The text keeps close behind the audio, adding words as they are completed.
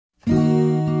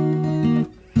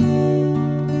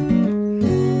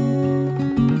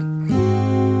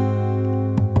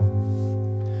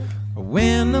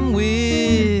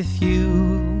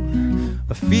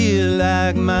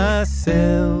like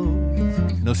myself,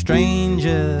 no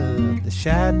stranger, the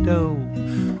shadow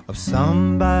of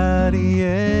somebody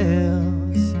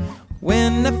else.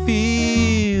 When I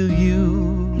feel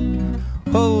you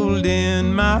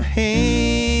holding my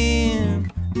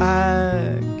hand,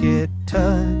 I get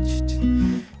touched.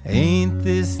 Ain't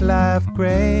this life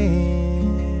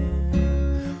grand?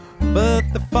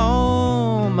 But the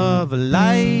form of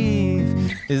life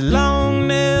is long,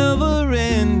 never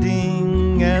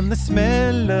ending, and the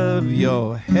smell of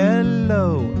your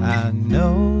hello I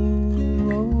know.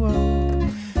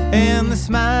 And the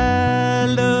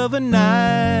smile of a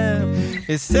knife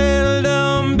is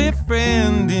seldom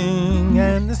befriending,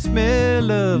 and the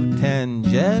smell of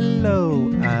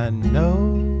Tangelo I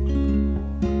know.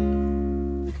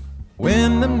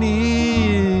 When I'm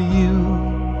near you,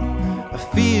 I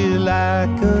feel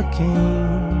like a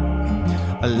king,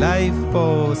 a life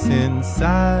force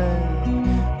inside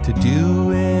to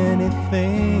do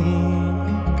anything.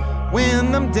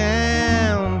 When I'm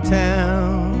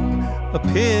downtown, I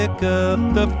pick up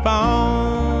the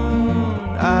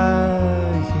phone,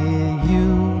 I hear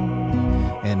you,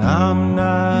 and I'm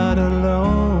not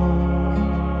alone.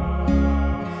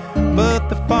 But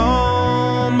the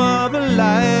form of a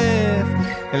life,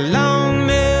 a long,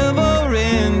 never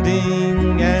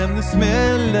ending, and the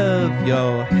smell of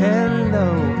your hello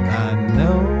I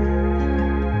know.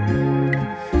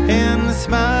 And the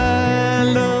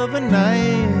smile of a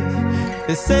knife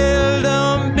is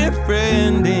seldom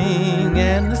befriending,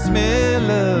 and the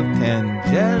smell of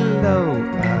Tangelo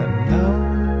I know.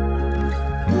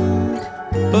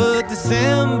 But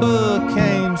December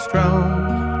came strong,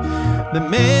 the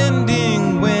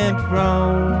mending went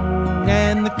wrong,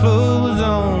 and the clothes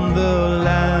on the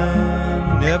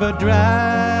line never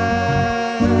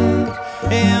dried.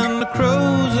 And the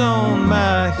crows on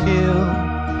my hill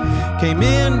came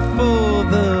in for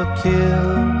the kill,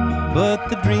 but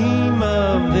the dream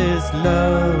of this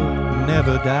love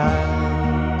never died.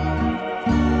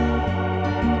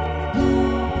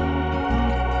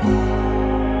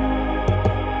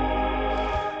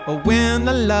 When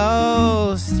I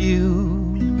lost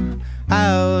you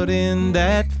out in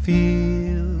that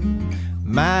field,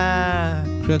 my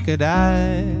crooked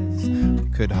eyes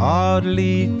could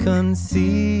hardly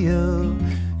conceal.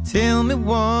 Tell me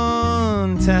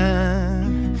one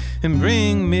time and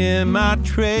bring me my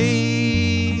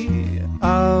tray.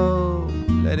 Oh,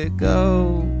 let it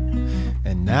go,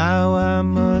 and now I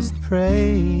must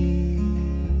pray.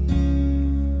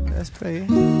 Let's pray.